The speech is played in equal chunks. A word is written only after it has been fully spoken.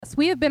Yes,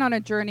 we have been on a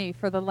journey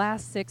for the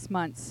last 6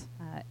 months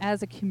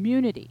as a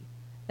community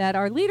that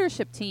our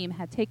leadership team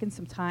had taken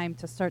some time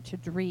to start to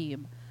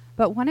dream,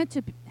 but wanted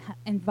to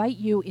invite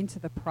you into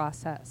the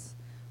process.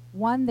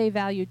 One, they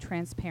valued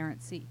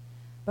transparency,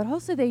 but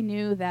also they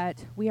knew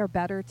that we are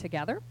better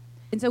together.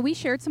 And so we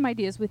shared some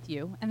ideas with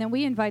you, and then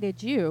we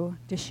invited you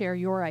to share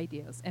your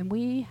ideas. And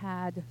we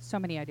had so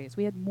many ideas.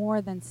 We had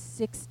more than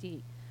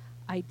 60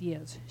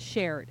 ideas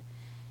shared.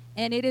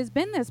 And it has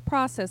been this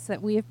process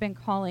that we have been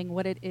calling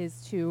what it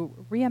is to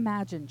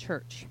reimagine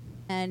church.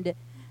 And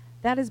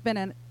that has been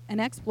an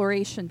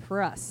exploration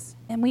for us.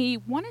 And we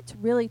wanted to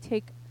really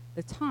take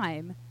the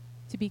time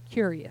to be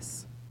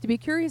curious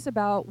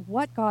about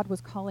what God was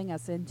calling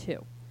us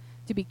into.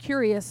 To be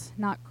curious,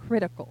 not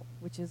critical,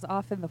 which is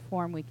often the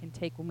form we can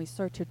take when we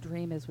start to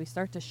dream, is we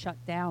start to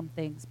shut down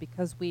things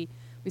because we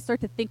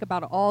start to think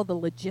about all the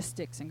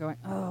logistics and going,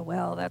 oh,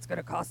 well, that's going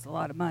to cost a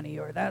lot of money,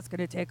 or that's going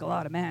to take a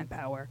lot of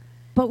manpower.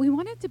 But we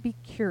wanted to be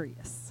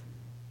curious.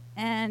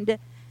 And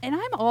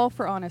I'm all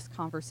for honest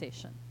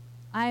conversation.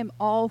 I am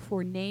all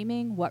for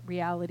naming what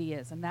reality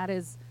is. And that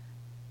is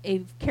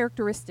a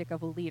characteristic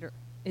of a leader,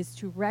 is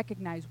to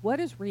recognize what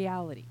is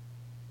reality,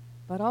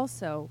 but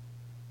also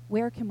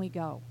where can we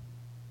go?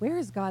 Where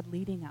is God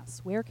leading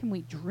us? Where can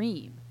we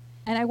dream?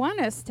 And I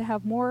want us to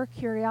have more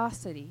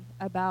curiosity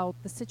about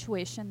the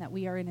situation that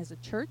we are in as a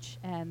church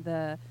and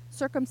the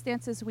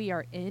circumstances we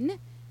are in,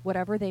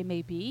 whatever they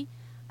may be,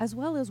 as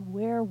well as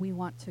where we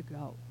want to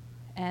go.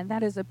 And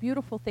that is a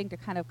beautiful thing to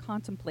kind of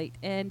contemplate.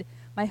 And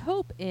my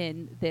hope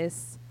in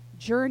this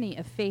journey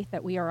of faith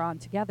that we are on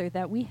together,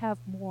 that we have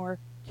more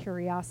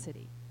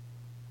curiosity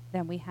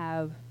than we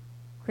have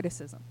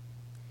criticism.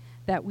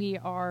 That we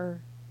are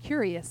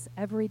curious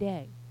every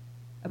day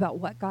about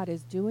what God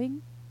is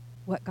doing,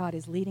 what God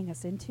is leading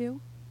us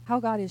into, how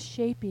God is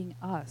shaping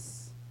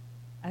us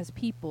as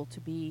people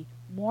to be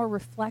more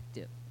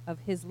reflective of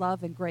his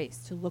love and grace,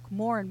 to look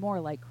more and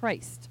more like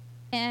Christ.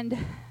 And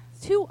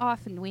too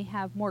often we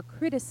have more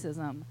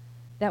criticism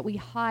that we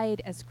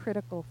hide as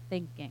critical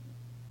thinking.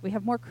 We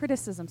have more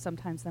criticism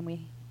sometimes than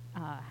we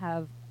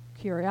have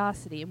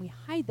curiosity, and we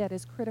hide that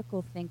as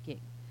critical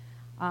thinking.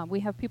 We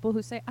have people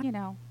who say,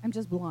 I'm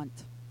just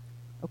blunt.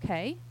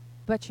 Okay,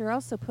 but you're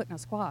also putting a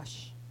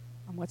squash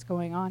on what's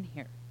going on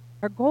here.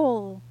 Our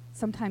goal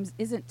sometimes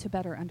isn't to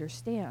better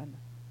understand,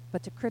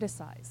 but to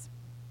criticize.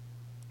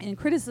 And in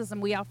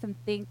criticism, we often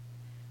think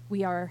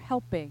we are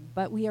helping,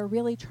 but we are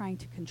really trying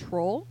to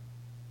control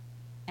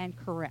and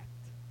correct.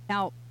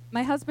 Now,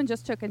 my husband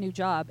just took a new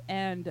job,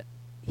 and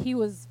he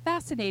was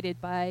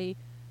fascinated by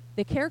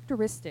the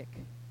characteristic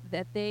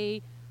that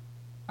they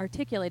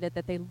articulated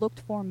that they looked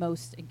for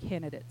most in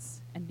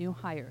candidates and new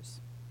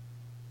hires.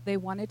 They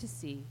wanted to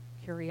see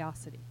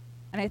curiosity.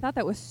 And I thought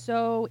that was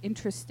so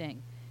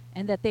interesting,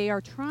 and that they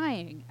are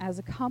trying as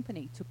a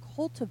company to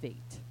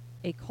cultivate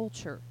a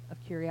culture of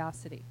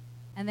curiosity.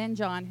 And then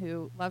John,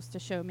 who loves to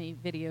show me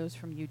videos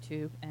from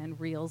YouTube and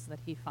reels that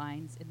he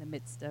finds in the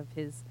midst of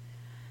his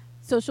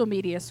social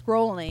media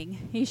scrolling,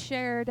 he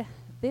shared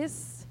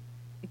this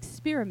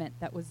experiment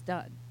that was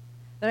done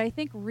that I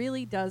think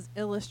really does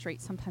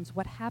illustrate sometimes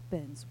what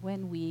happens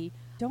when we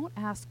don't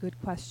ask good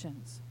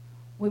questions,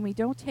 when we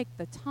don't take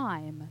the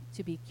time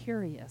to be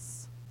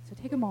curious. So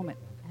take a moment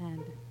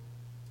and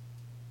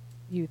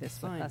view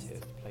this with us.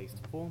 Scientists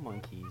placed 4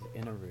 monkeys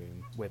in a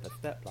room with a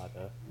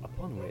stepladder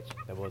upon which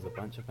there was a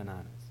bunch of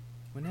bananas.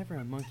 Whenever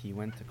a monkey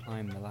went to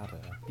climb the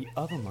ladder, the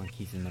other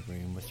monkeys in the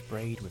room were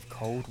sprayed with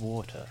cold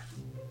water.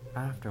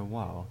 After a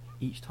while,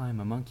 each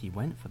time a monkey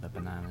went for the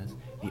bananas,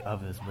 the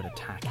others would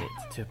attack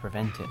it to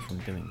prevent it from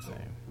doing so.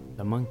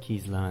 The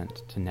monkeys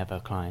learnt to never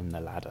climb the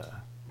ladder.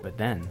 But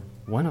then,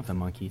 one of the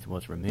monkeys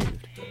was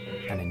removed,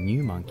 and a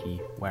new monkey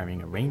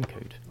wearing a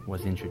raincoat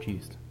was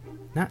introduced.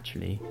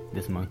 Naturally,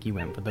 this monkey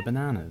went for the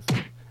bananas,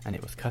 and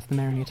it was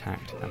customarily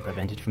attacked and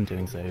prevented from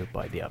doing so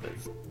by the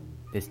others.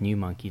 This new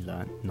monkey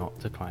learnt not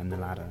to climb the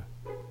ladder.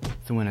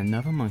 So when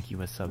another monkey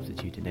was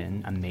substituted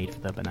in and made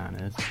for the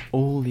bananas,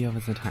 all the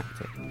others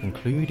attacked it,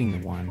 including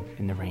the one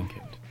in the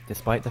raincoat,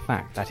 despite the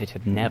fact that it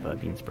had never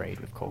been sprayed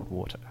with cold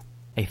water.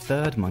 A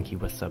third monkey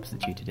was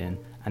substituted in,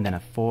 and then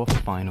a fourth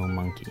final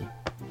monkey.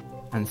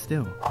 And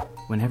still,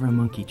 whenever a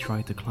monkey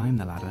tried to climb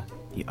the ladder,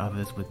 the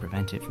others would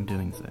prevent it from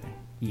doing so,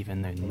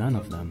 even though none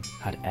of them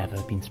had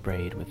ever been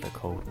sprayed with the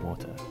cold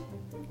water.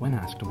 When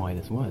asked why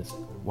this was,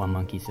 one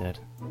monkey said,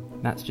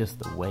 "That's just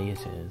the way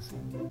it is."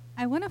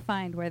 I want to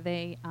find where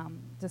they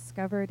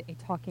discovered a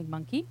talking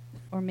monkey,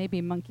 or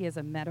maybe monkey as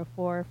a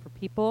metaphor for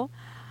people.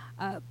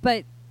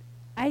 But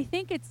I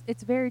think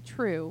it's very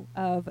true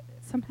of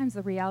sometimes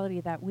the reality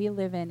that we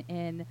live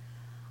in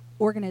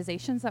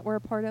organizations that we're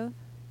a part of,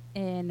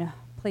 in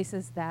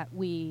places that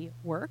we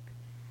work,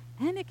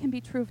 and it can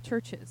be true of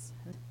churches.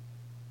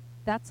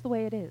 That's the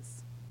way it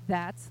is.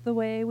 That's the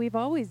way we've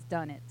always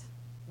done it.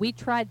 We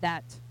tried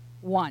that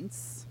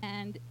once,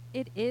 and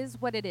it is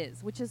what it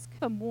is, which is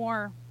a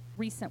more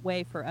recent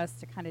way for us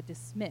to kind of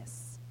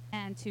dismiss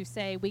and to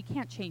say we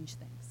can't change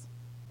things.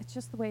 It's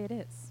just the way it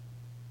is.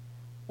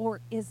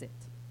 Or is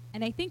it?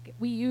 And I think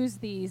we use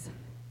these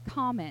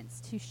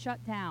comments to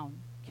shut down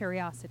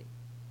curiosity,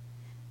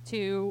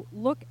 to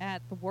look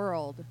at the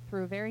world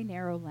through a very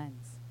narrow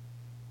lens.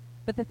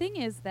 But the thing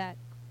is that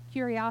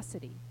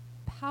curiosity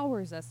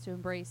powers us to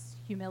embrace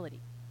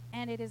humility.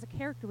 And it is a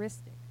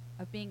characteristic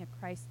of being a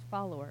Christ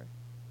follower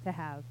to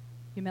have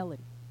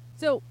humility.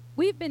 So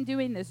we've been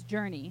doing this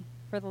journey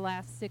for the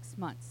last 6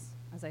 months,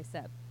 as I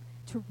said,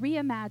 to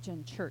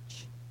reimagine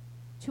church,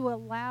 to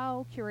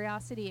allow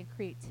curiosity and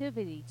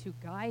creativity to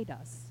guide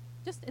us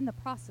just in the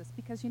process.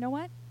 Because you know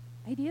what?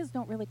 Ideas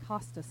don't really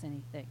cost us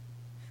anything.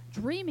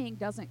 Dreaming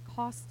doesn't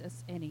cost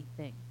us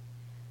anything.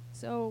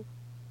 So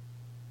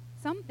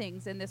some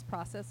things in this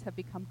process have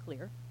become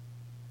clear,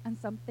 and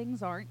some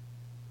things aren't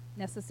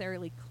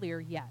necessarily clear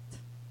yet.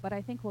 But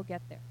I think we'll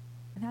get there,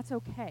 and that's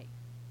okay.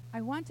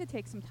 I want to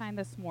take some time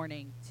this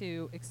morning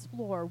to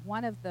explore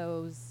one of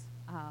those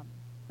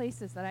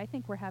places that I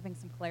think we're having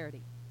some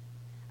clarity.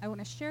 I want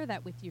to share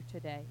that with you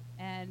today.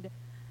 And,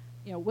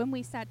 when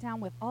we sat down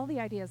with all the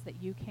ideas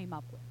that you came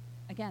up with,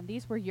 again,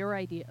 these were your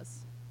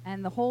ideas.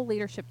 And the whole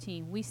leadership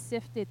team, we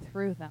sifted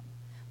through them.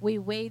 We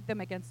weighed them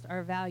against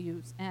our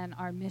values and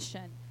our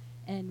mission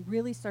and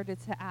really started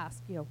to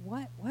ask,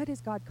 what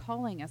is God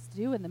calling us to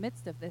do in the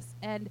midst of this?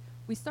 And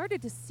we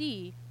started to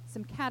see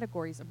some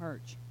categories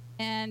emerge.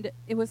 And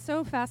it was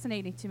so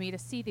fascinating to me to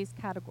see these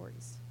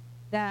categories,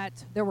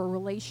 that there were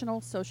relational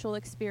social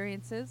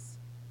experiences,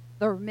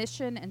 there were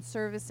mission and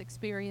service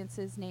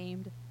experiences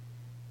named,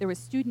 there was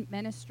student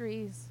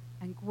ministries,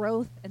 and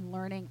growth and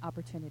learning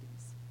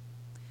opportunities.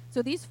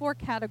 So these 4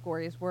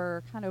 categories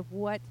were kind of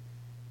what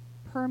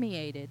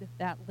permeated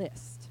that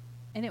list.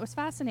 And it was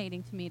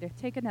fascinating to me to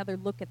take another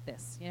look at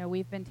this.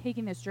 We've been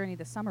taking this journey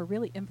this summer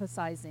really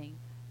emphasizing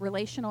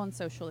relational and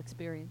social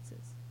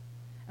experiences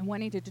and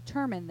wanting to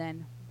determine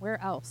then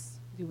where else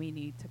do we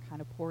need to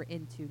kind of pour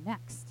into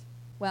next.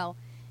 Well,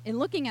 in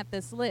looking at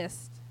this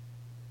list,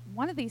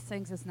 one of these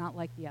things is not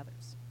like the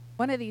others.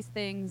 One of these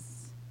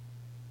things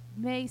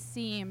may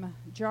seem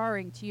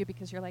jarring to you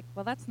because you're like,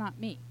 well, that's not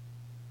me.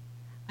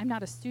 I'm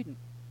not a student.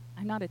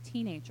 I'm not a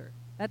teenager.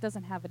 That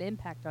doesn't have an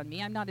impact on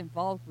me. I'm not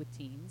involved with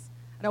teens.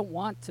 I don't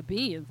want to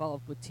be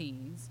involved with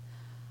teens.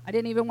 I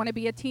didn't even want to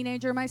be a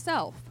teenager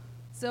myself.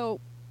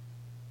 So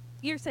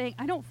you're saying,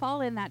 I don't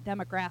fall in that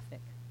demographic.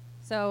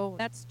 So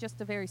that's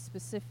just a very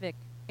specific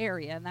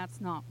area, and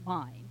that's not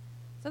mine.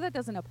 So that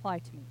doesn't apply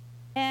to me.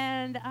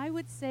 And I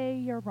would say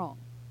you're wrong,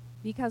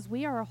 because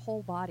we are a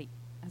whole body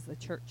as the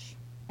church.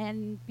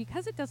 And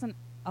because it doesn't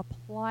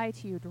apply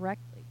to you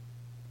directly,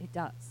 it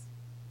does.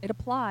 It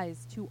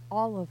applies to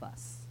all of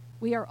us.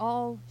 We are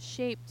all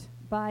shaped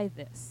by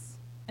this.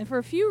 And for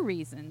a few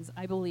reasons,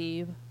 I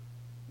believe,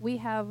 we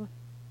have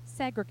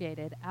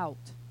segregated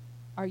out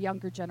our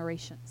younger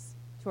generations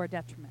to our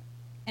detriment.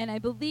 And I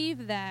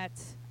believe that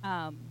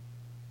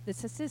the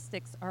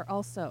statistics are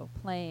also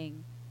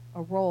playing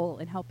a role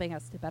in helping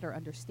us to better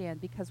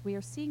understand, because we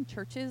are seeing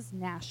churches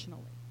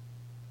nationally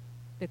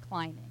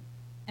declining.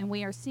 And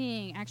we are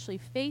seeing actually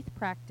faith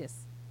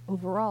practice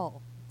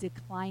overall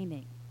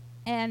declining.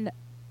 And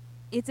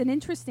it's an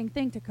interesting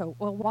thing to go,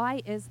 well,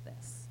 why is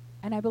this?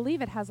 And I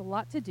believe it has a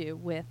lot to do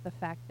with the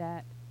fact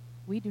that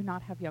we do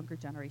not have younger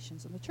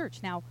generations in the church.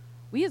 Now,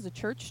 we as a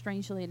church,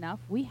 strangely enough,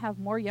 we have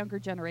more younger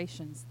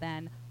generations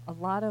than a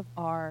lot of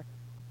our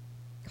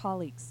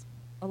colleagues,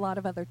 a lot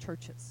of other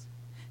churches.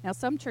 Now,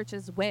 some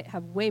churches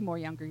have way more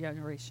younger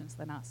generations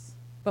than us.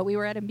 But we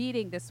were at a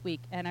meeting this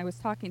week, and I was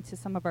talking to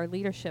some of our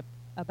leadership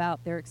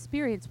about their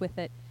experience with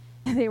it.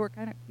 And they were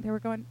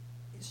going,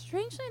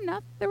 strangely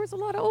enough, there was a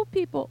lot of old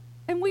people,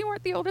 and we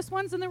weren't the oldest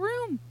ones in the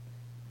room.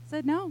 I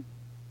said, no,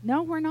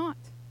 we're not.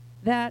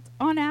 That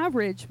on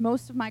average,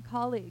 most of my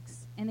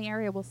colleagues in the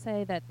area will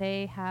say that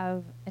they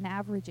have an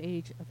average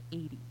age of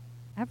 80.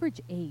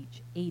 Average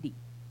age, 80.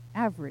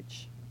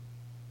 Average.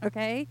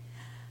 Okay?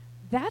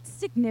 That's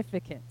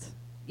significant,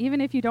 even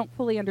if you don't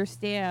fully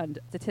understand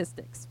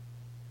statistics.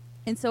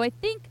 And so I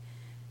think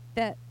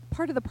that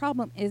part of the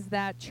problem is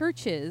that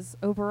churches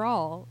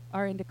overall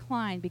are in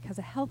decline because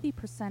a healthy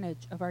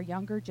percentage of our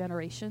younger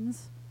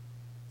generations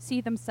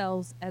see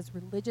themselves as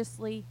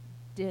religiously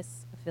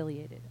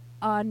disaffiliated,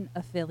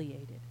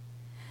 unaffiliated.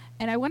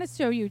 And I want to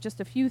show you just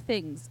a few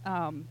things.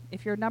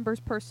 If you're a numbers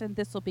person,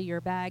 this will be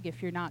your bag.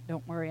 If you're not,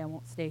 don't worry, I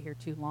won't stay here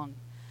too long.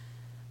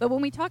 But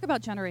when we talk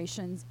about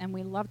generations, and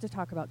we love to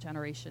talk about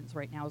generations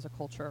right now as a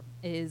culture,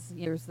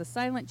 there's the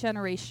silent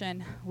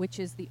generation, which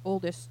is the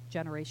oldest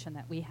generation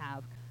that we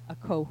have, a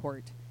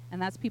cohort. And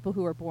that's people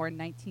who were born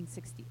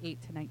 1968 to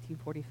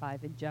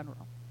 1945 in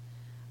general.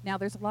 Now,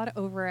 there's a lot of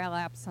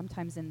overlap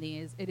sometimes in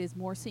these. It is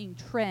more seeing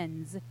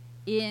trends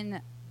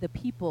in the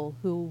people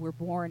who were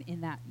born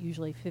in that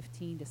usually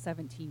 15 to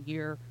 17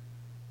 year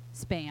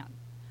span.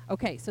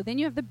 Okay, so then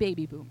you have the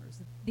baby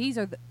boomers.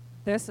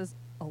 This is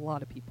a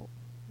lot of people.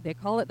 They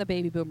call it the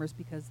baby boomers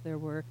because there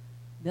were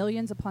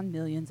millions upon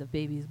millions of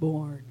babies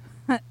born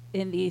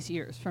in these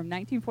years, from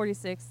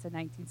 1946 to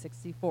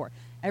 1964.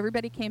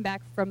 Everybody came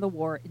back from the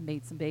war and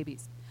made some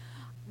babies.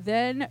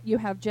 Then you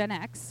have Gen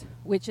X,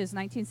 which is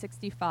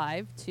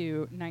 1965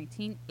 to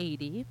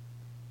 1980.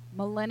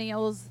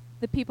 Millennials,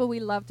 the people we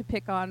love to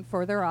pick on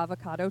for their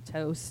avocado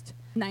toast,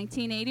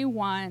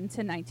 1981 to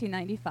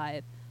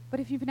 1995. But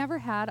if you've never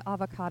had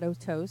avocado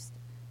toast,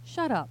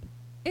 shut up.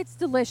 It's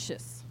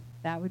delicious.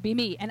 That would be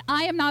me. And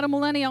I am not a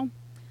millennial.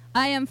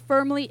 I am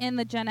firmly in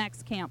the Gen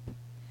X camp.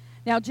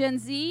 Now, Gen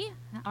Z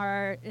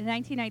are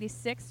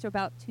 1996 to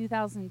about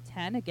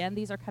 2010. Again,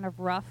 these are kind of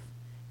rough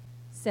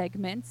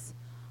segments.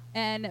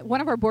 And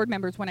one of our board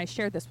members, when I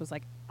shared this, was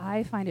like,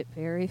 I find it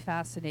very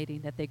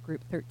fascinating that they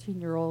group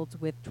 13-year-olds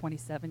with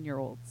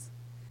 27-year-olds.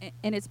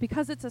 And it's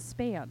because it's a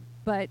span.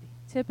 But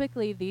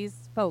typically,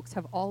 these folks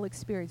have all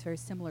experienced very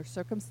similar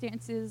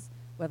circumstances,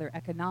 whether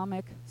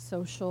economic,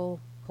 social,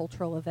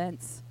 cultural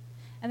events.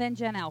 And then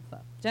Gen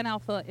Alpha. Gen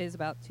Alpha is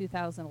about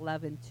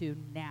 2011 to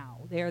now.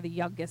 They are the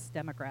youngest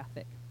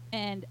demographic.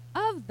 And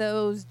of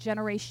those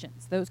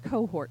generations, those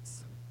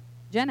cohorts,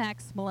 Gen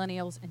X,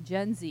 Millennials, and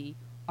Gen Z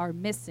are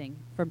missing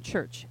from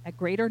church at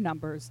greater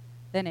numbers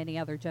than any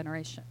other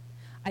generation.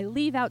 I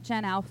leave out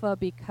Gen Alpha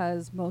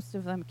because most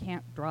of them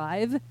can't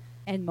drive,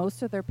 and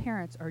most of their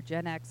parents are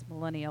Gen X,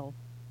 Millennial,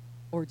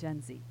 or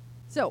Gen Z.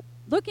 So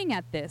looking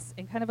at this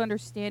and kind of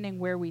understanding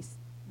where we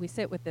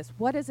sit with this,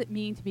 what does it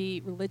mean to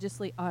be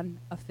religiously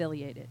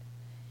unaffiliated?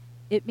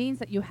 It means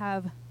that you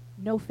have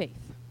no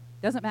faith.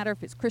 Doesn't matter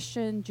if it's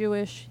Christian,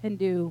 Jewish,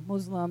 Hindu,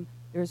 Muslim,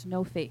 there's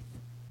no faith.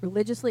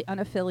 Religiously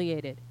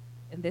unaffiliated,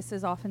 and this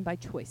is often by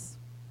choice.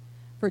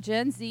 For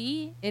Gen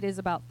Z, it is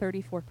about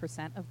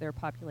 34% of their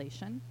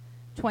population.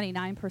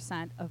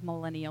 29% of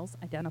millennials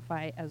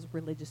identify as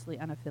religiously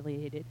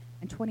unaffiliated,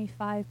 and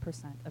 25%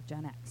 of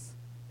Gen X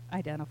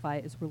identify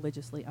as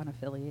religiously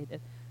unaffiliated.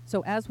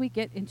 So as we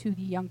get into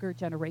the younger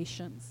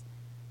generations,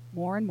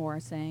 more and more are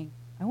saying,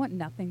 I want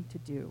nothing to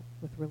do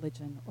with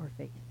religion or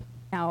faith.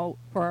 Now,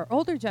 for our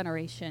older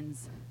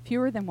generations,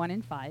 fewer than 1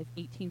 in 5,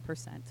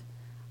 18%,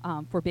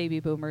 for baby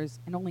boomers,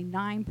 and only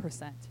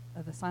 9%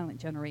 of the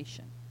silent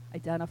generation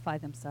identify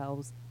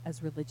themselves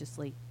as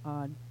religiously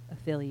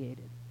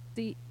unaffiliated.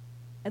 See,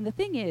 and the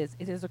thing is,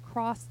 it is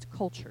across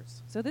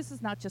cultures. So this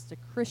is not just a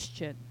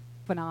Christian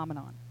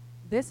phenomenon.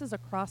 This is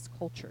across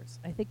cultures.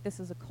 I think this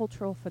is a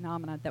cultural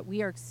phenomenon that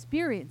we are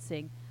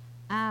experiencing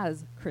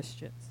as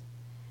Christians.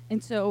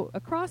 And so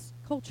across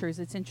cultures,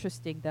 it's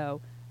interesting,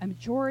 though, a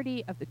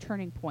majority of the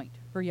turning point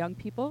for young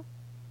people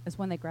is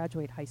when they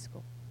graduate high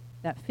school.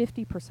 That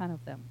 50%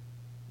 of them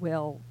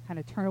will kind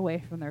of turn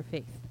away from their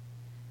faith.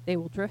 They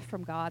will drift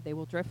from God. They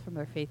will drift from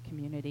their faith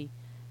community.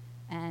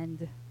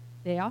 And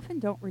they often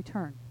don't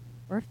return.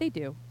 Or if they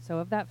do, so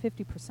of that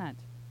 50%,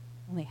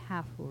 only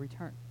half will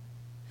return.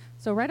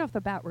 So right off the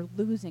bat, we're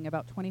losing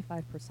about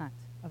 25%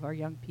 of our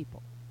young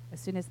people as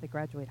soon as they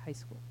graduate high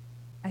school.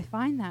 I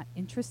find that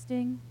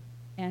interesting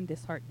and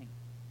disheartening.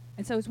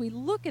 And so as we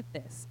look at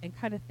this and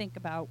kind of think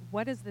about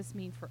what does this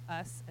mean for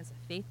us as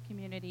a faith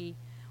community,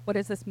 what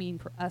does this mean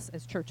for us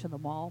as Church in the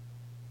Mall,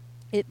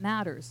 it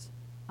matters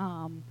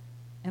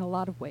in a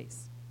lot of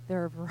ways.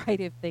 There are a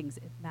variety of things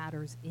it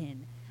matters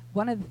in.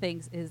 One of the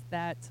things is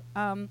that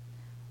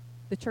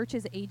the church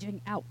is aging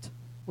out.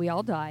 We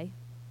all die.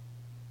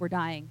 We're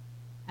dying.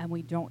 And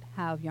we don't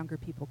have younger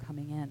people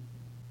coming in.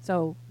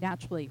 So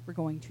naturally, we're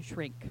going to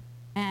shrink.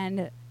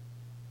 And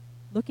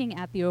looking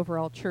at the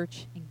overall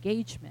church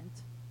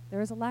engagement,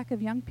 there is a lack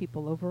of young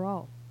people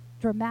overall,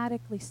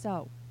 dramatically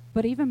so.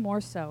 But even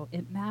more so,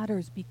 it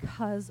matters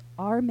because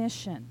our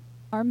mission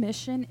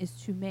is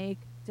to make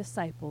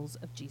disciples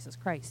of Jesus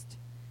Christ.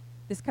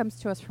 This comes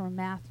to us from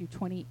Matthew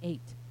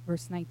 28,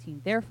 verse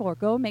 19. Therefore,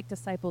 go make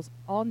disciples of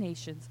all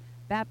nations,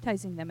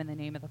 baptizing them in the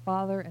name of the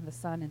Father and the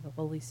Son and the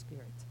Holy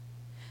Spirit.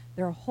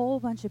 There are a whole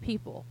bunch of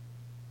people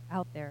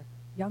out there,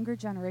 younger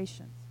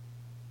generations,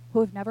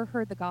 who have never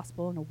heard the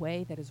gospel in a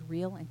way that is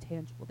real and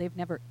tangible. They've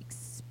never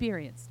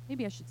experienced,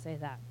 maybe I should say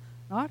that,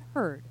 not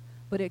heard,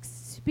 but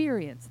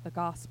experienced the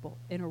gospel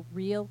in a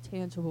real,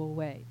 tangible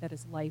way that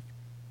is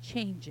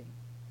life-changing.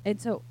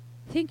 And so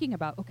thinking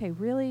about, okay,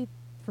 really,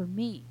 for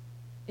me,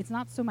 it's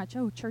not so much,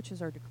 oh,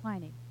 churches are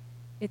declining.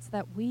 It's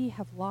that we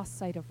have lost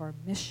sight of our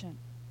mission.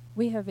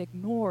 We have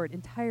ignored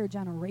entire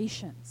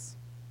generations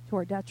to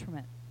our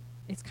detriment.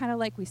 It's kind of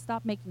like we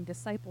stopped making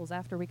disciples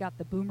after we got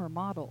the boomer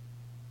model.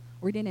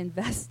 We didn't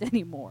invest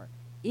anymore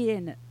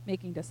in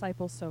making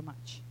disciples so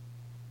much.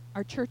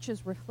 Our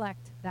churches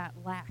reflect that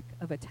lack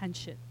of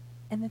attention.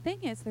 And the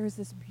thing is, there's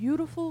this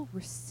beautiful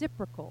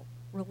reciprocal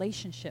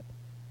relationship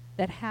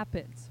that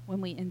happens when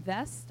we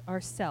invest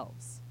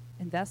ourselves.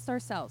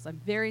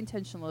 I'm very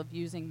intentional of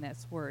using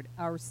this word,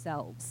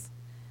 ourselves.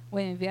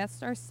 We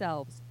invest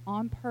ourselves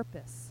on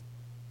purpose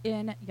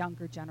in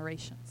younger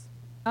generations.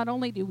 Not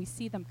only do we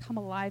see them come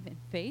alive in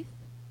faith,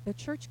 the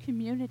church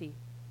community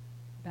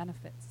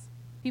benefits.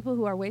 People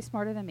who are way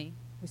smarter than me,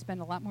 who spend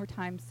a lot more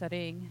time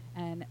studying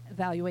and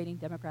evaluating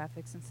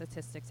demographics and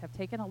statistics, have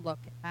taken a look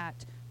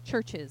at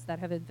churches that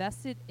have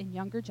invested in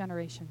younger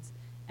generations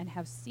and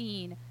have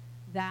seen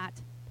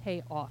that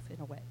pay off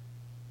in a way.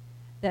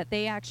 That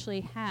they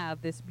actually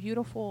have this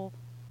beautiful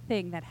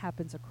thing that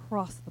happens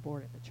across the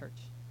board at the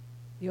church.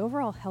 The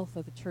overall health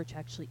of the church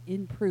actually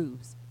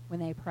improves when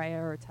they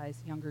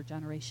prioritize younger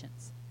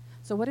generations.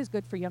 So So what is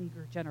good for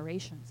younger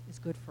generations is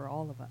good for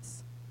all of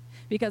us,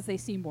 because they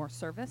see more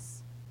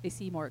service, they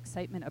see more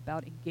excitement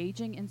about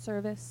engaging in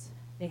service,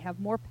 they have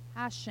more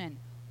passion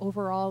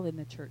overall in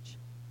the church.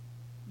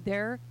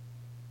 Their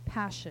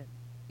passion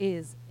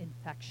is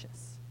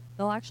infectious.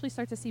 They'll actually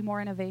start to see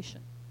more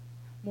innovation,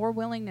 more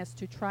willingness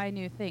to try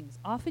new things.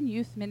 Often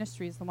youth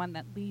ministry is the one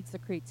that leads the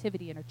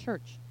creativity in a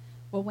church.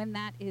 Well, when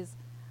that is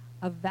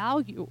a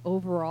value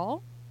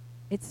overall,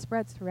 it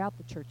spreads throughout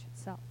the church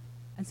itself.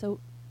 And so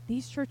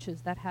these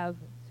churches that have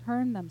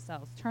turned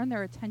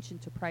their attention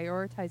to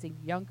prioritizing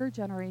younger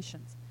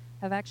generations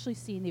have actually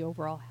seen the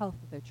overall health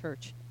of their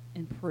church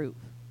improve.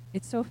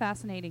 It's so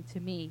fascinating to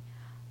me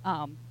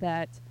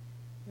that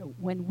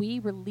when we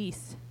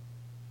release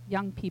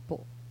young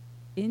people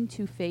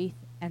into faith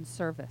and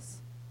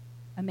service,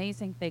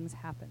 amazing things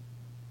happen.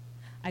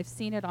 I've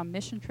seen it on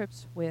mission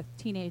trips with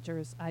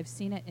teenagers. I've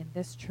seen it in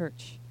this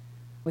church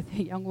with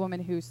a young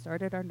woman who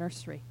started our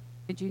nursery.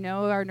 Did you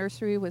know our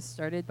nursery was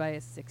started by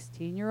a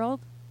 16-year-old?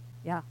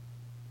 Yeah.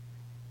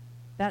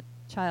 That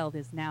child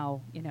is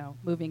now,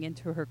 moving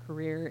into her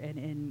career and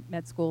in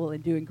med school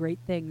and doing great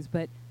things,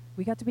 but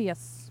we got to be a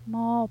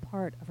small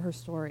part of her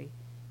story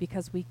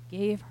because we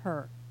gave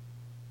her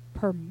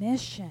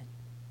permission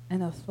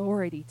and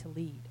authority to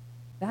lead.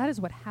 That is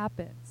what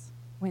happens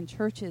when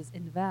churches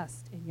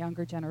invest in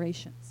younger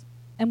generations.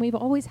 And we've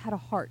always had a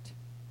heart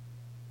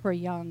for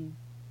young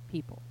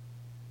people.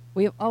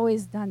 We have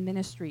always done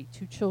ministry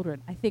to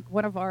children. I think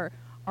one of our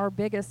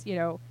biggest,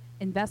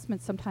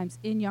 investments sometimes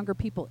in younger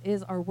people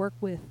is our work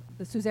with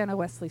the Susanna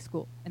Wesley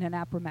School in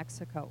Anapra,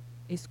 Mexico,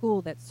 a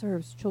school that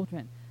serves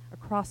children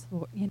across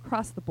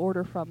the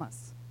border from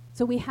us.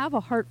 So we have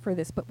a heart for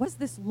this, but what does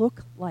this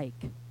look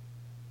like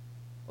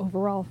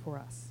overall for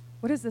us?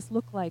 What does this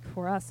look like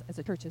for us as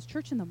a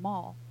church in the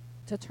mall,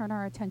 to turn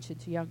our attention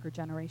to younger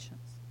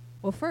generations?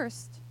 Well,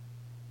 first,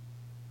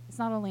 it's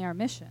not only our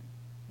mission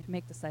to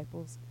make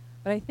disciples,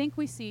 but I think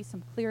we see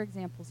some clear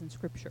examples in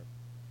Scripture.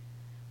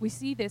 We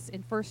see this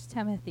in 1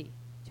 Timothy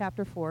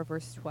chapter 4,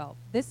 verse 12.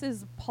 This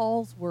is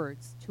Paul's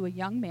words to a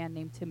young man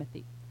named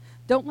Timothy.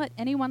 Don't let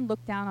anyone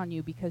look down on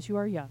you because you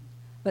are young,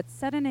 but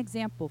set an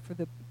example for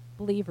the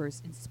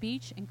believers in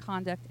speech and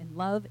conduct, in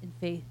love, in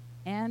faith,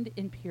 and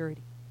in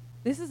purity.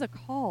 This is a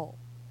call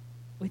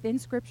within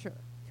Scripture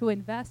to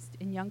invest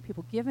in young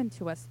people, given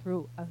to us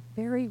through a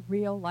very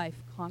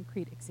real-life,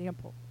 concrete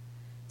example.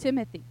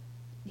 Timothy,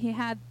 he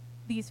had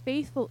these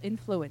faithful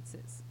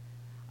influences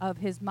of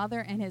his mother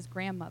and his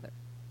grandmother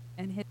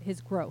and his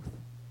growth.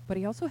 But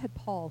he also had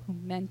Paul, who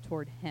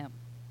mentored him.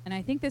 And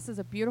I think this is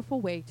a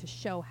beautiful way to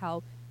show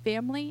how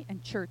family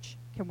and church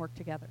can work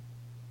together,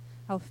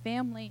 how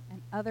family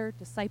and other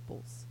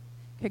disciples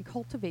can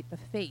cultivate the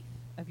faith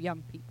of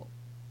young people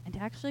and to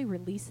actually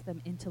release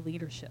them into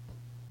leadership.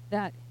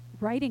 That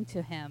writing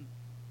to him,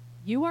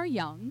 you are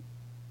young,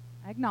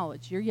 I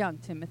acknowledge you're young,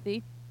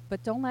 Timothy,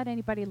 but don't let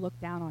anybody look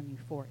down on you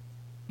for it.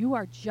 You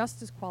are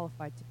just as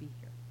qualified to be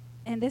here.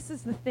 And this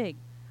is the thing.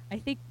 I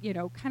think,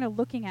 kind of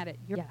looking at it,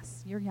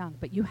 yes, you're young,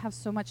 but you have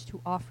so much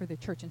to offer the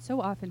church. And so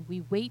often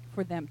we wait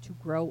for them to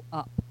grow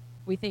up.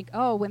 We think,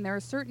 when they're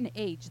a certain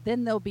age,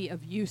 then they'll be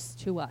of use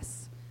to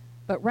us.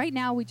 But right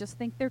now we just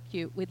think they're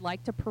cute. We'd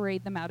like to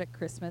parade them out at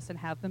Christmas and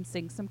have them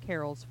sing some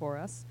carols for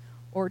us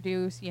or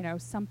do,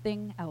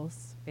 something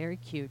else very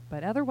cute.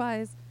 But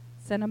otherwise,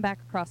 send them back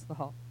across the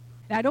hall.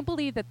 Now, I don't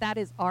believe that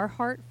is our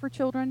heart for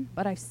children,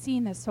 but I've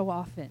seen this so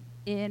often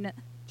in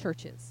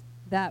churches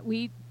that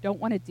we don't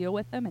want to deal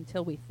with them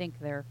until we think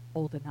they're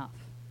old enough.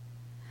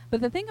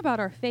 But the thing about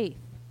our faith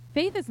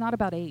is not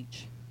about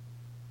age.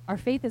 Our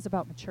faith is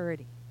about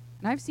maturity.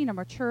 And I've seen a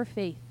mature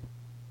faith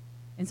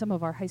in some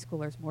of our high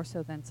schoolers more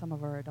so than some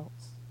of our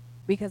adults,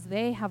 because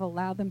they have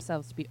allowed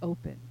themselves to be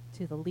open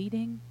to the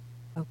leading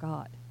of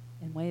God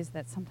in ways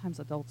that sometimes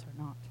adults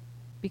are not.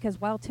 Because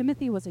while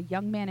Timothy was a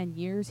young man in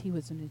years, he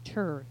was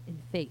mature in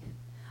faith,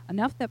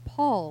 enough that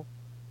Paul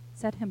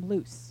set him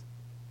loose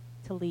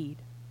to lead.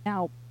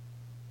 Now,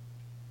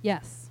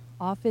 yes,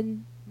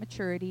 often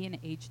maturity and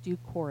age do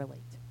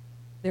correlate.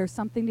 There's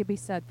something to be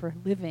said for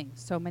living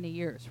so many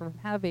years, for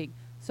having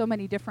so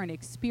many different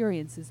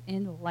experiences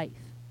in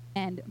life.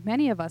 And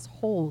many of us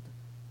hold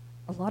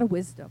a lot of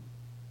wisdom,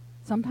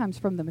 sometimes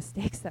from the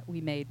mistakes that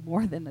we made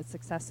more than the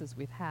successes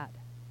we've had.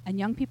 And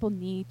young people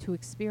need to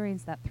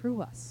experience that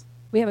through us.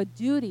 We have a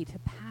duty to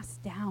pass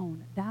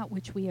down that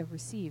which we have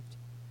received.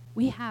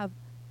 We have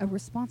a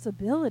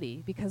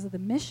responsibility because of the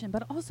mission,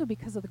 but also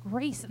because of the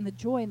grace and the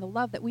joy and the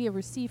love that we have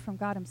received from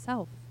God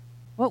himself.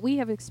 What we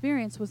have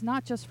experienced was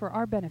not just for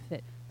our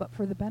benefit, but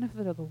for the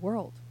benefit of the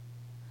world.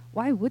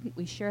 Why wouldn't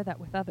we share that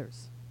with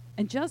others?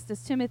 And just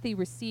as Timothy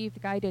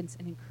received guidance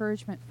and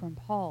encouragement from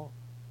Paul,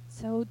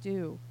 so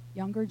do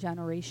younger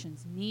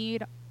generations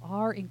need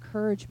our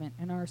encouragement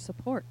and our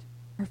support.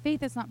 Our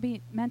faith is not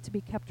meant to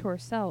be kept to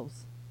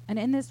ourselves. And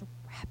in this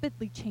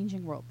rapidly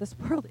changing world, this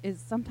world is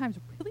sometimes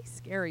really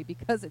scary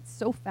because it's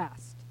so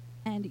fast.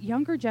 And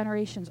younger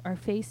generations are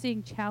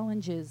facing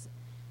challenges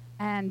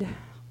and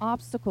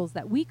obstacles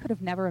that we could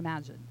have never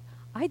imagined.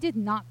 I did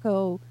not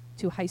go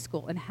to high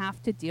school and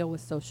have to deal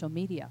with social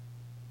media.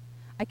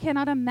 I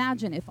cannot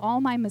imagine if all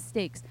my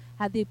mistakes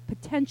had the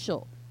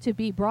potential to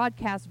be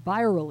broadcast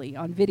virally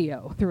on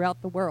video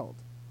throughout the world.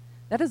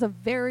 That is a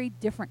very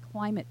different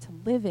climate to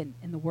live in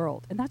the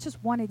world. And that's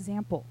just one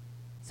example.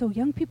 So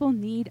young people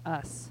need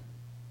us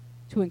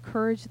to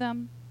encourage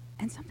them.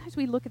 And sometimes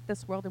we look at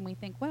this world and we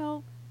think,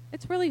 well,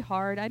 it's really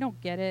hard. I don't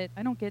get it.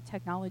 I don't get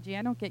technology.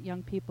 I don't get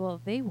young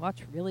people. They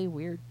watch really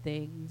weird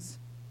things.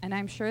 And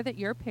I'm sure that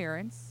your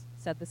parents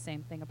said the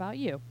same thing about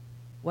you.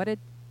 What did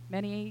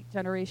many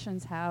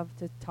generations have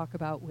to talk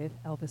about with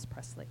Elvis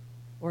Presley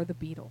or the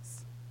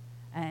Beatles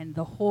and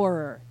the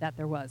horror that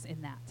there was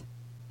in that?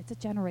 It's a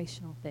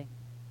generational thing.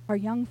 Our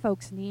young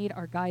folks need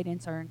our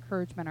guidance, our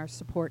encouragement, our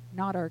support,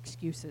 not our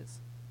excuses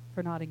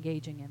for not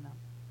engaging in them.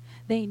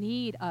 They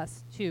need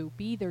us to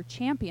be their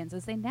champions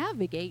as they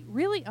navigate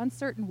really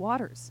uncertain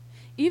waters,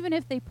 even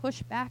if they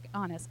push back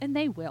on us, and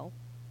they will.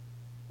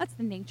 That's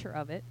the nature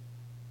of it.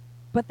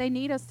 But they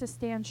need us to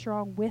stand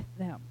strong with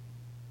them.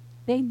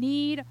 They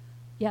need,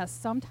 yes,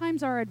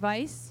 sometimes our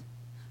advice,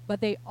 but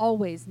they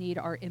always need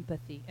our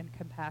empathy and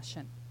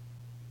compassion.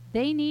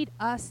 They need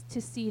us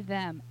to see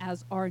them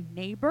as our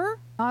neighbor,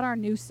 not our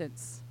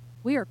nuisance.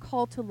 We are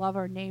called to love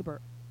our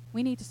neighbor.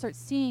 We need to start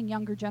seeing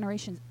younger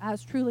generations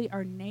as truly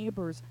our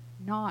neighbors,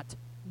 not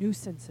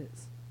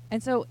nuisances.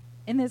 And so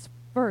in this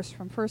verse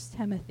from 1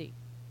 Timothy,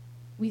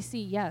 we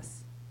see,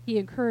 yes, he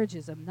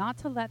encourages them not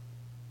to let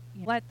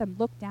them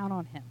look down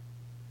on him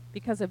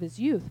because of his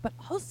youth, but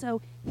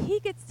also he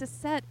gets to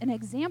set an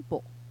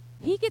example.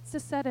 He gets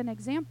to set an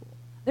example.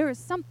 There is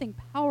something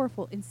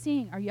powerful in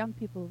seeing our young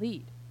people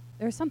lead.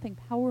 There is something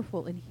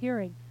powerful in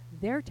hearing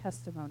their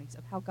testimonies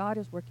of how God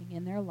is working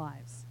in their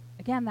lives.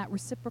 Again, that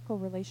reciprocal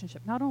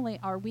relationship. Not only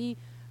are we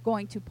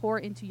going to pour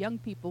into young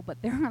people, but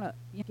they're going to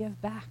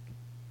give back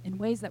in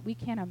ways that we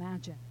can't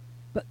imagine,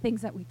 but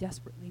things that we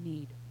desperately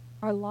need.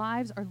 Our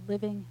lives are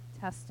living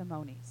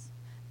testimonies.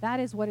 That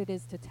is what it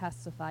is to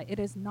testify. It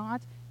is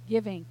not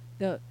giving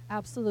the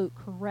absolute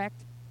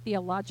correct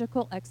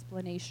theological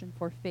explanation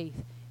for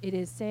faith. It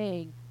is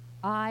saying,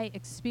 I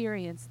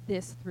experienced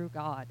this through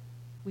God.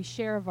 We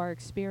share of our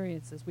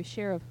experiences. We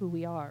share of who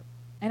we are.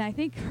 And I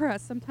think for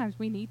us, sometimes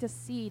we need to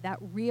see that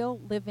real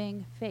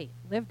living faith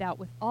lived out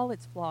with all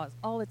its flaws,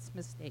 all its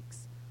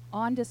mistakes,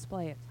 on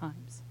display at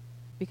times.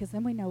 Because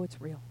then we know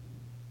it's real.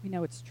 We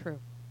know it's true.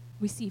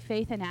 We see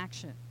faith in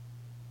action,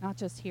 not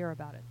just hear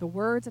about it. The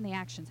words and the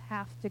actions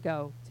have to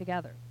go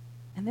together.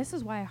 And this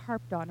is why I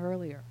harped on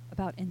earlier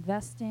about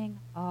investing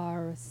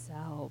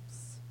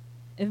ourselves.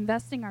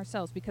 Investing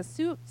ourselves, because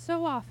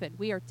so often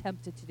we are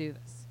tempted to do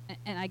this.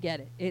 And I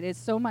get it. It is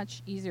so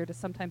much easier to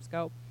sometimes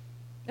go,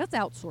 let's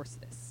outsource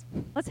this.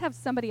 Let's have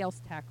somebody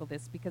else tackle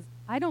this because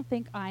I don't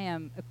think I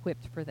am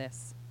equipped for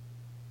this.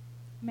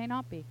 It may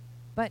not be.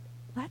 But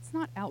let's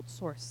not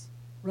outsource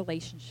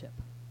relationship.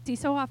 See,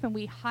 so often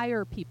we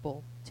hire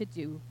people to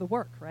do the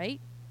work,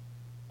 right?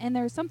 And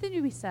there's something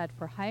to be said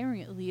for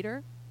hiring a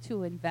leader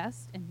to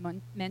invest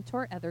and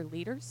mentor other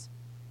leaders.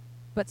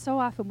 But so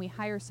often we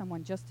hire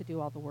someone just to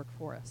do all the work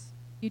for us.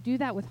 You do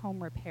that with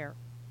home repair.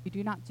 You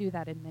do not do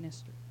that in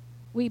ministry.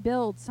 We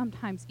build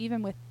sometimes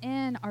even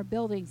within our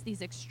buildings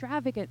these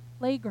extravagant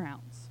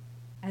playgrounds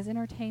as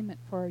entertainment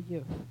for our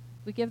youth.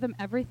 We give them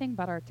everything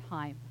but our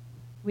time.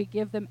 We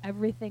give them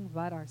everything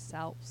but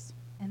ourselves.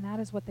 And that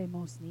is what they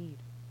most need.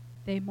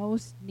 They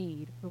most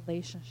need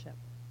relationship.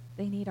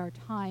 They need our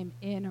time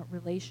in a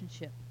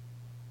relationship.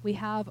 We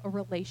have a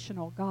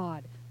relational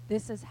God.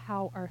 This is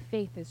how our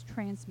faith is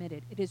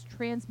transmitted. It is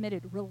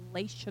transmitted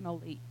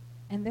relationally.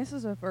 And this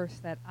is a verse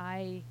that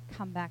I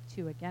come back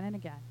to again and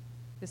again.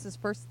 This is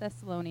 1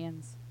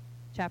 Thessalonians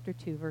chapter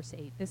 2, verse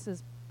 8. This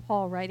is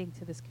Paul writing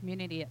to this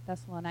community at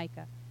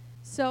Thessalonica.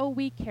 So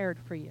we cared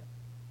for you.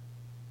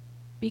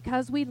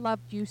 Because we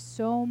loved you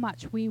so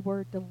much, we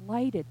were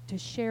delighted to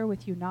share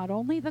with you not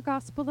only the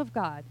gospel of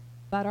God,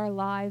 but our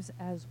lives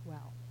as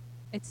well.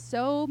 It's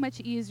so much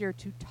easier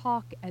to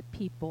talk at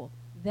people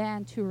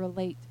than to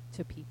relate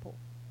to people.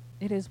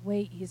 It is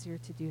way easier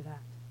to do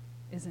that,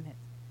 isn't it?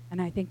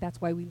 And I think that's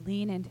why we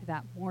lean into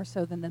that more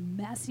so than the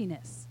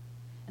messiness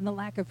and the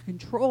lack of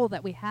control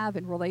that we have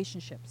in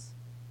relationships.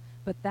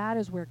 But that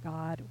is where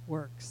God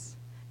works.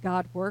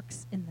 God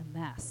works in the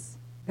mess.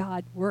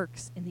 God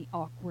works in the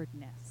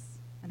awkwardness.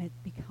 And it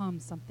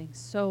becomes something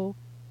so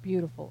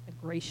beautiful and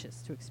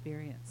gracious to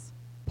experience.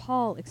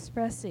 Paul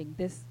expressing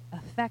this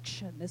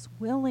affection, this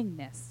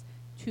willingness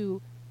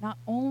to not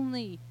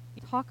only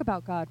talk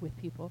about God with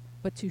people,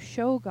 but to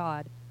show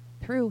God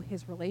through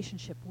his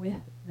relationship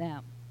with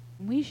them.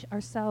 And we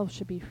ourselves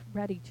should be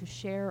ready to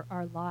share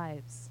our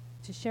lives.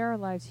 To share our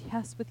lives,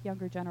 yes, with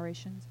younger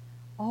generations,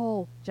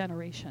 all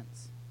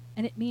generations.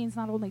 And it means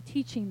not only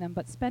teaching them,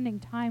 but spending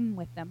time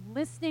with them,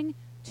 listening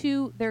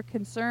to their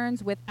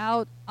concerns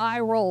without eye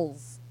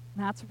rolls.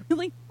 And that's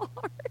really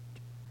hard.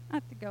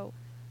 Not to go,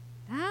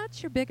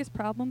 that's your biggest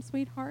problem,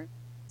 sweetheart?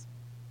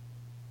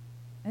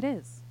 It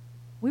is.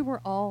 We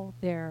were all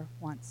there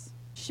once,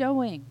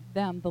 showing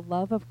them the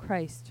love of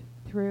Christ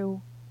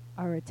through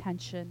our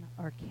attention,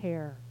 our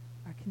care,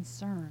 our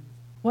concern.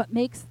 What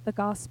makes the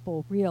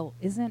gospel real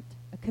isn't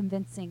a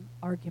convincing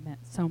argument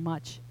so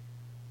much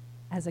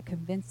as a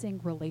convincing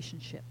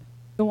relationship.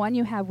 The one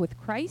you have with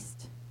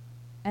Christ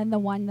and the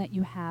one that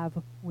you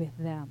have with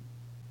them.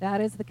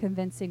 That is the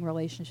convincing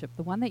relationship,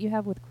 the one that you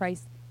have with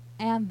Christ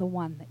and the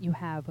one that you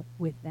have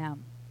with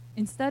them.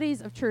 In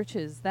studies of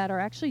churches that are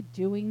actually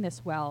doing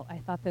this well, I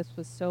thought this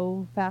was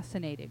so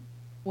fascinating.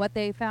 What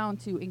they found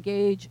to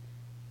engage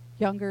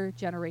younger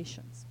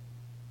generations.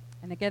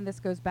 And again, this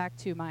goes back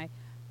to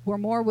we're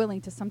more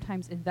willing to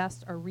sometimes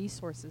invest our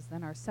resources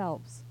than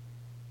ourselves.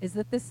 Is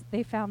that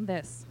they found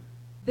this.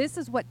 This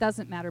is what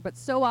doesn't matter, but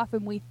so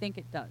often we think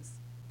it does.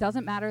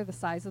 Doesn't matter the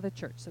size of the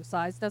church, so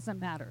size doesn't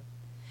matter.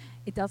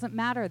 It doesn't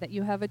matter that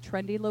you have a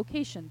trendy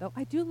location, though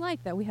I do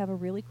like that we have a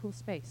really cool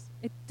space.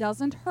 It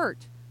doesn't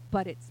hurt,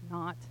 but it's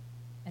not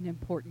an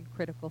important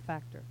critical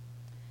factor.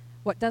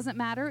 What doesn't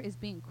matter is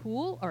being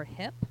cool or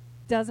hip.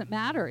 Doesn't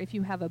matter if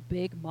you have a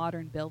big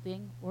modern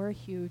building or a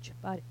huge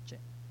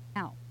budget.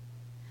 Now,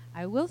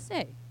 I will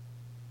say,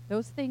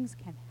 those things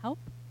can help,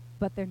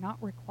 but they're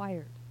not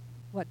required.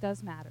 What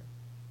does matter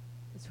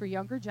is for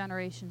younger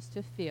generations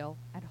to feel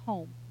at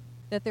home,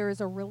 that there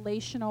is a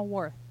relational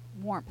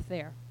warmth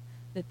there,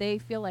 that they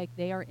feel like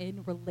they are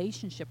in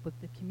relationship with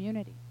the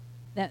community,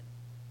 that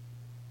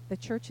the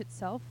church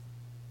itself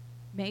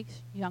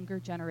makes younger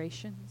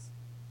generations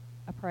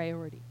a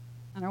priority.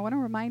 And I want to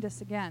remind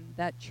us again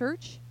that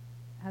church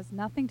has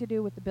nothing to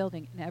do with the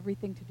building and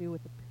everything to do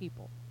with the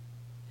people.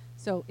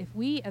 So if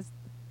we as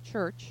the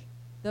church,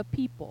 the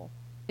people,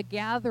 the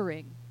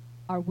gathering,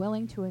 are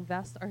willing to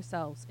invest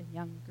ourselves in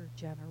younger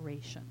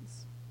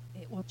generations,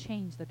 it will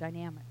change the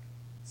dynamic.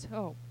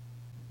 So,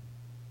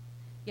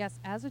 yes,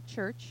 as a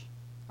church,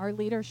 our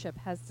leadership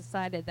has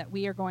decided that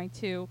we are going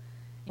to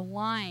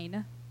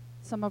align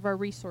some of our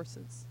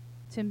resources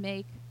to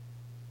make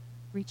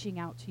reaching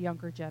out to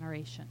younger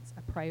generations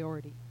a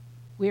priority.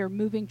 We are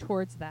moving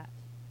towards that.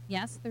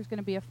 Yes, there's going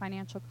to be a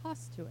financial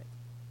cost to it,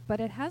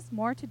 but it has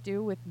more to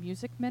do with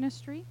music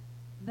ministry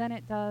than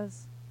it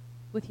does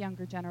with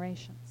younger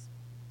generations.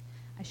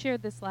 I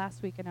shared this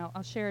last week, and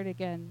I'll share it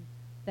again,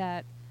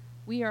 that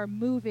we are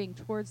moving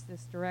towards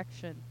this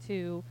direction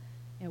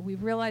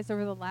we've realized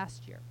over the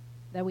last year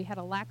that we had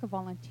a lack of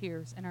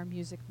volunteers in our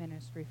music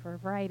ministry for a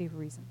variety of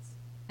reasons.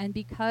 And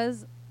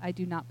because I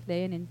do not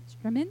play an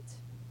instrument,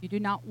 you do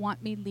not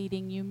want me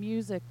leading you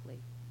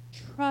musically.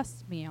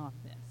 Trust me on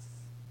this.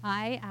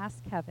 I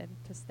asked Kevin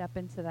to step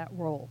into that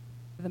role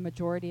for the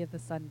majority of the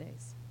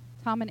Sundays.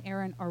 Tom and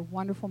Aaron are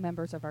wonderful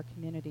members of our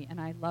community, and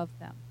I love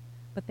them,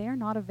 but they are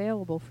not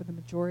available for the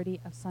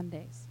majority of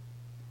Sundays.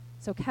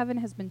 So Kevin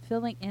has been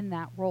filling in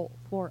that role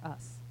for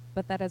us,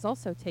 but that has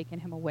also taken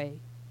him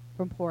away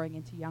from pouring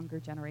into younger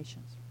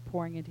generations,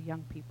 pouring into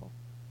young people.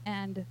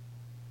 And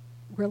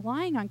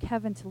relying on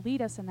Kevin to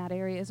lead us in that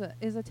area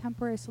is a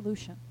temporary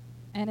solution.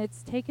 And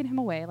it's taken him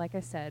away, like I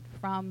said,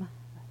 from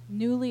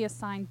newly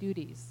assigned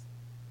duties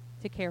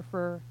to care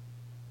for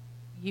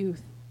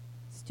youth,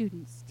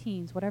 students,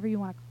 teens, whatever you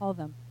want to call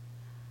them,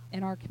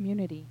 in our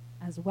community,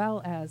 as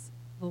well as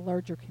the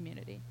larger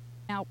community.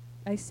 Now,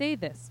 I say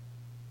this,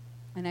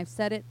 and I've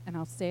said it, and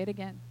I'll say it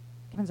again.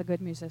 Kevin's a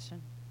good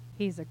musician.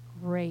 He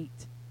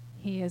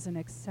is an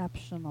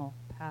exceptional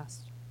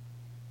pastor,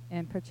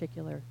 in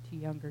particular to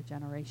younger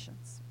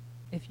generations.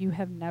 If you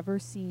have never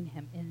seen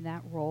him in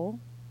that role,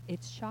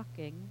 it's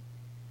shocking,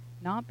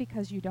 not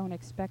because you don't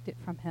expect it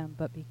from him,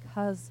 but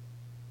because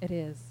it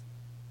is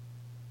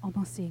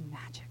almost seeing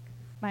magic.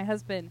 My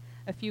husband,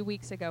 a few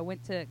weeks ago,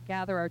 went to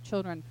gather our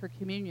children for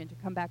communion to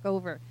come back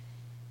over,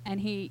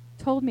 and he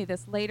told me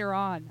this later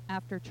on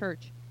after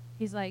church.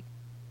 He's like,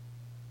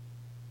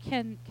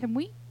 can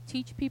we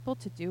teach people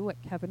to do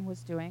what Kevin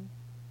was doing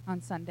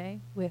on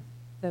Sunday with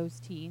those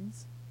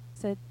teens?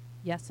 I said,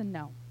 yes and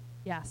no.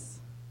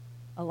 Yes,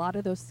 a lot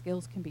of those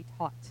skills can be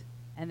taught,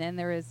 and then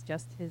there is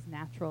just his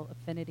natural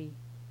affinity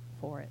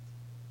for it.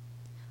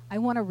 I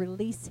want to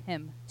release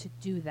him to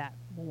do that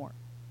more.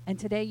 And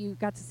today you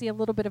got to see a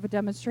little bit of a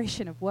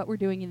demonstration of what we're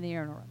doing in the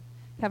interim.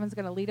 Kevin's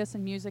going to lead us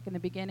in music in the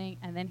beginning,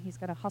 and then he's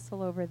going to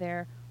hustle over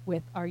there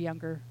with our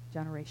younger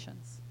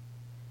generations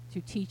to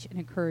teach and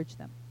encourage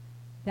them.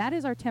 That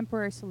is our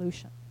temporary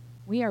solution.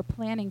 We are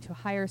planning to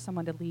hire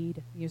someone to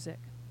lead music.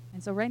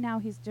 And so right now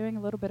he's doing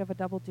a little bit of a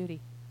double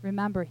duty.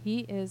 Remember, he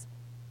is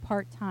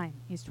part-time.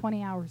 He's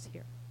 20 hours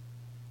here.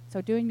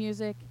 So doing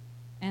music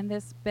and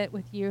this bit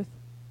with youth,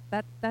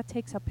 that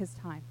takes up his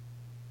time.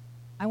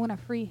 I want to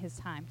free his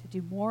time to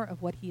do more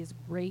of what he is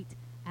great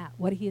at,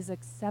 what he is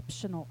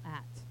exceptional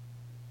at.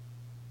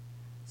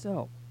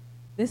 So,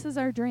 this is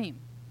our dream.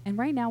 And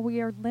right now we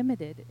are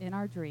limited in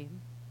our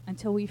dream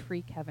until we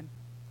free Kevin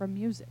from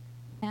music.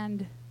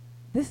 And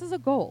this is a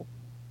goal,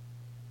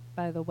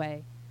 by the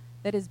way,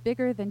 that is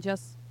bigger than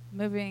just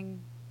moving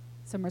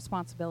some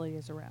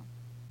responsibilities around.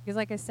 Because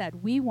like I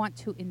said, we want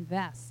to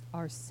invest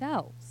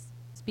ourselves.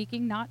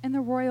 Speaking not in the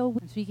royal,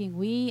 speaking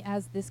we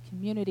as this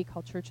community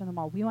called Church in the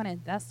Mall, we want to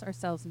invest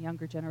ourselves in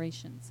younger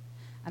generations.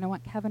 And I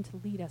want Kevin to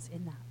lead us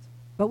in that.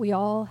 But we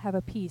all have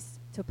a piece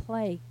to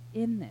play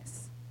in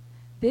this.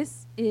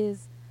 This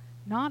is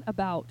not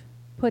about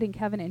putting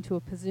Kevin into a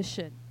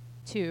position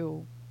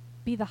to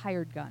be the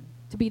hired gun,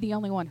 to be the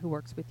only one who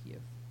works with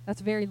youth.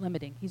 That's very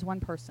limiting. He's one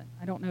person.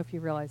 I don't know if you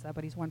realize that,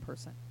 but he's one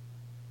person.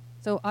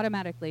 So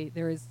automatically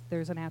there's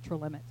a natural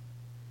limit.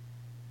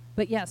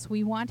 But yes,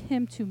 we want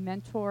him to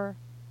mentor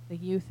the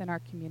youth in our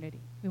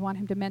community. We want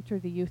him to mentor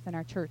the youth in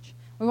our church.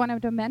 We want him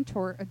to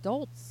mentor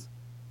adults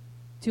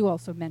to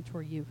also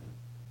mentor youth.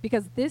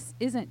 Because this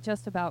isn't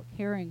just about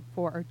caring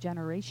for our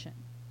generation,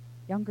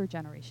 younger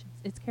generations.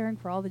 It's caring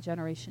for all the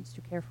generations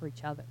to care for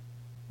each other.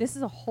 This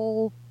is a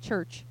whole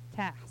church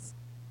task.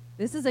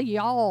 This is a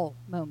y'all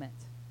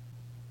moment.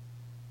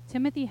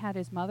 Timothy had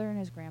his mother and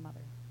his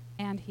grandmother,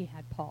 and he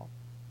had Paul,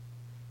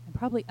 and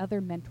probably other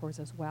mentors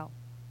as well,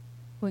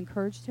 who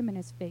encouraged him in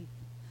his faith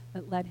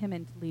that led him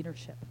into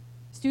leadership.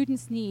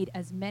 Students need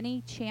as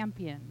many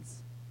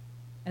champions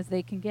as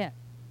they can get.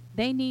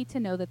 They need to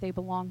know that they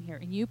belong here,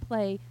 and you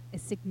play a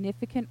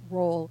significant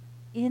role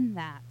in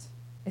that.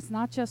 It's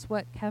not just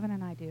what Kevin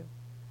and I do.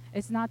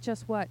 It's not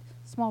just what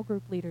small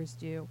group leaders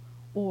do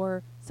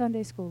or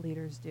Sunday school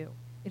leaders do.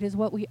 It is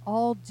what we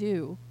all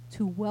do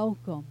to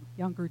welcome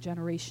younger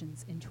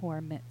generations into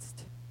our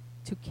midst,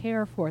 to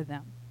care for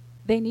them.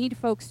 They need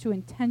folks to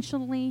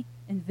intentionally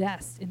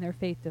invest in their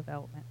faith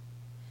development.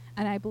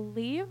 And I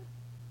believe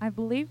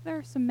there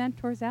are some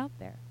mentors out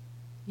there.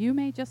 You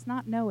may just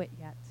not know it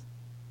yet,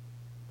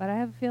 but I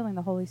have a feeling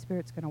the Holy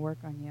Spirit's going to work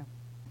on you.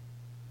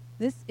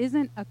 This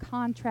isn't a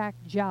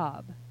contract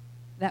job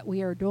that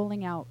we are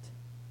doling out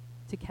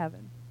to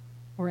Kevin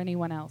or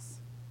anyone else.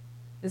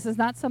 This is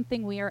not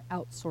something we are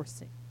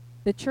outsourcing.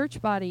 The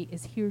church body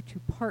is here to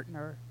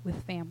partner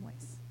with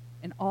families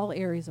in all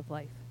areas of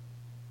life,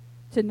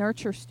 to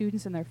nurture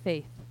students in their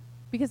faith.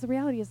 Because the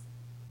reality is,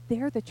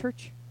 they're the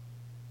church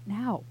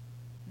now.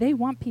 They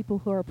want people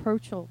who are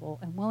approachable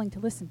and willing to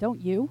listen,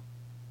 don't you?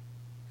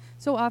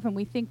 So often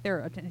we think they're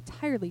an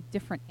entirely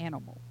different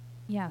animal.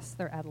 Yes,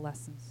 they're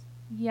adolescents.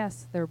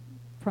 Yes, their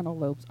frontal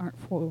lobes aren't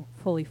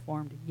fully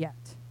formed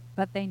yet.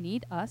 But they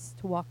need us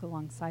to walk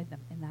alongside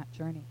them in that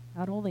journey,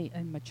 not only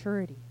in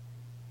maturity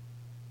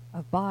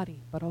of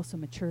body, but also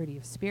maturity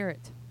of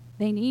spirit.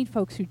 They need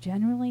folks who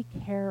genuinely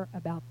care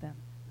about them,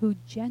 who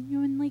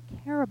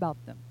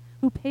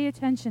pay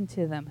attention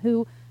to them,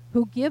 who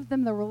give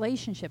them the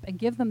relationship and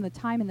give them the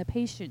time and the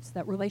patience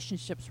that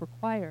relationships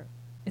require.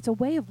 It's a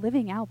way of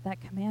living out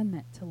that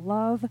commandment to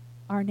love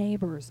our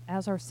neighbors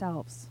as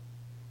ourselves.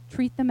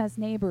 Treat them as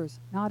neighbors,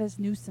 not as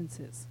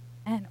nuisances.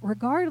 And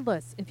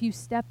regardless if you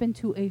step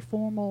into a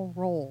formal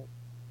role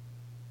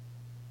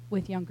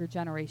with younger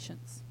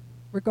generations,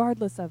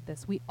 regardless of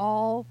this, we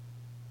all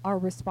are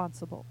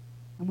responsible,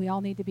 and we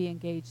all need to be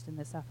engaged in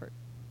this effort.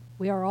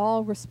 We are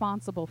all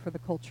responsible for the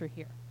culture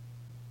here.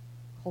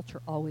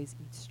 Culture always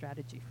eats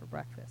strategy for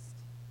breakfast.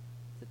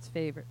 It's its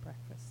favorite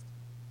breakfast.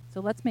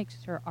 So let's make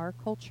sure our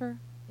culture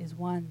is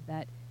one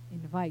that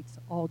invites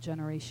all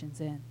generations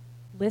in,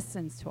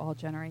 listens to all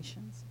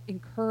generations,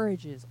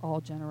 encourages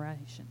all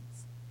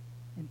generations,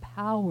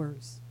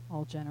 empowers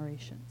all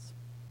generations.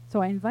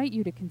 So I invite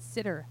you to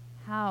consider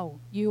how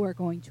you are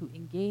going to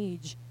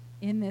engage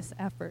in this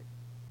effort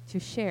to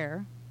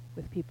share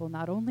with people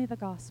not only the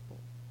gospel,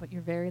 but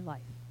your very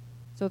life.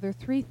 So there are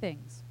three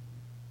things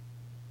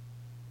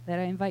that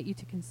I invite you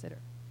to consider.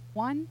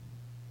 One,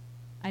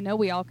 I know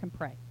we all can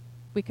pray.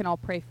 We can all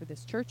pray for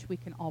this church. We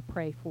can all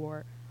pray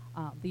for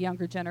the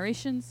younger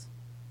generations.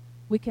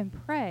 We can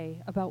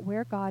pray about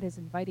where God is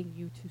inviting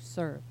you to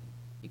serve.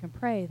 You can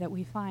pray that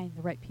we find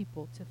the right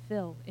people to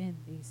fill in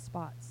these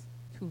spots,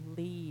 to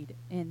lead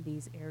in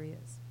these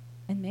areas.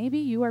 And maybe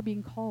you are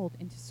being called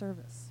into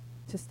service,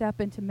 to step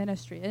into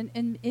ministry.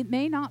 And it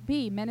may not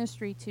be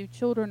ministry to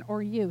children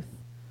or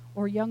youth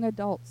or young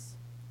adults.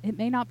 It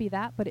may not be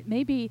that, but it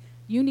may be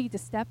you need to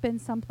step in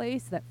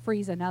someplace that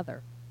frees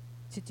another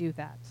to do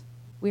that.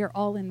 We are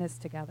all in this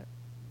together.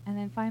 And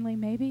then finally,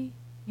 maybe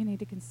you need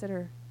to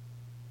consider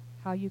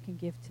how you can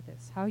give to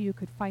this, how you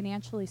could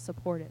financially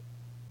support it.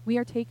 We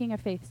are taking a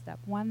faith step,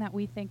 one that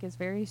we think is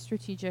very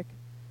strategic,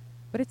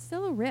 but it's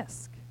still a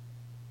risk,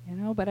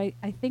 but I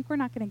think we're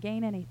not going to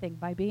gain anything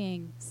by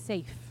being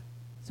safe.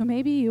 So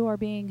maybe you are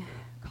being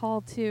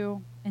called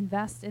to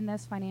invest in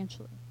this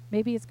financially.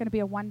 Maybe it's going to be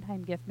a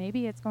one-time gift.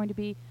 Maybe it's going to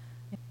be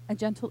a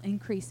gentle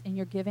increase in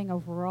your giving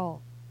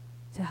overall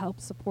to help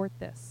support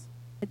this.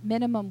 At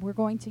minimum, we're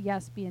going to,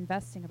 yes, be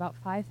investing about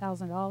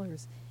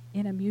 $5,000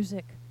 in a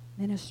music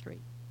ministry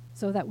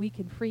so that we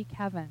can free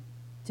Kevin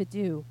to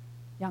do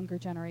younger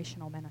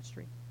generational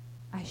ministry.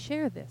 I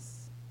share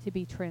this to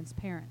be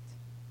transparent.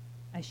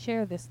 I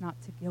share this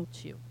not to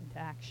guilt you into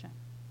action.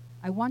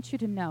 I want you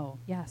to know,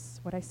 yes,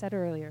 what I said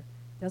earlier,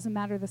 doesn't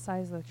matter the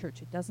size of the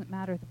church. It doesn't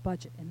matter the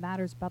budget. It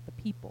matters about the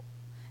people.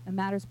 It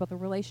matters about the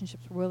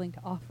relationships we're willing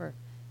to offer.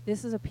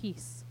 This is a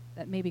piece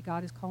that maybe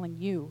God is calling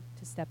you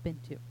to step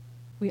into.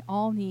 We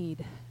all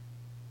need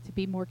to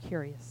be more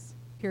curious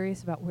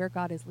about where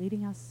God is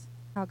leading us,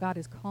 how God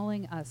is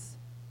calling us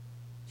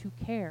to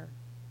care,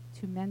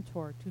 to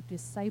mentor, to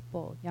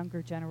disciple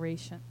younger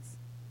generations.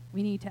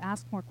 We need to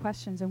ask more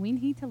questions, and we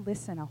need to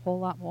listen a whole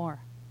lot more.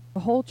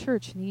 The whole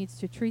church needs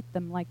to treat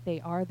them like they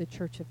are the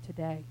church of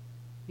today,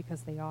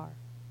 because they are.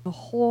 The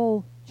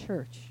whole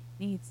church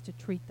needs to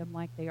treat them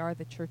like they are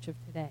the church of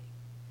today,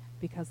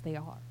 because they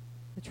are.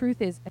 The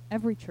truth is,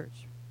 every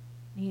church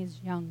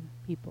needs young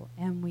people,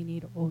 and we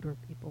need older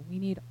people. We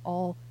need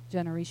all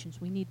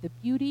generations. We need the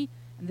beauty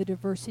and the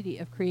diversity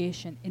of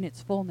creation in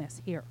its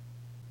fullness here.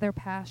 Their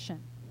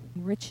passion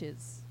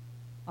enriches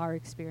our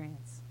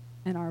experience,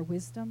 and our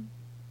wisdom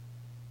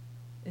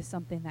is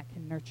something that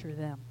can nurture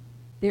them.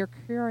 Their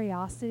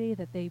curiosity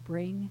that they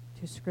bring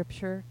to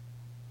Scripture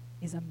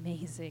is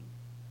amazing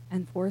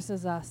and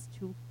forces us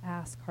to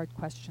ask hard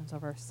questions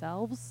of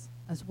ourselves,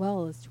 as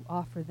well as to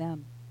offer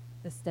them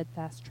the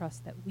steadfast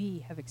trust that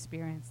we have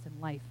experienced in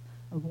life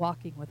of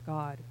walking with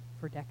God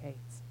for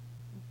decades.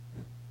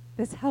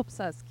 This helps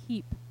us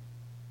keep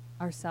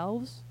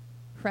ourselves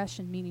fresh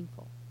and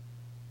meaningful.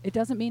 It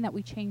doesn't mean that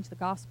we change the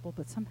gospel,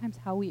 but sometimes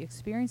how we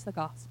experience the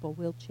gospel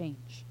will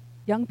change.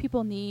 Young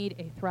people need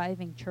a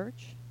thriving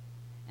church,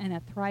 and a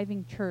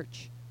thriving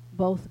church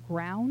both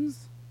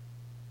grounds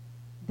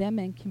them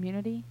in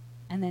community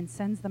and then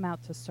sends them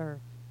out to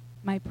serve.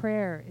 My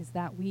prayer is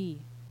that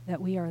we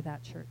are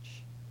that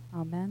church.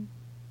 Amen.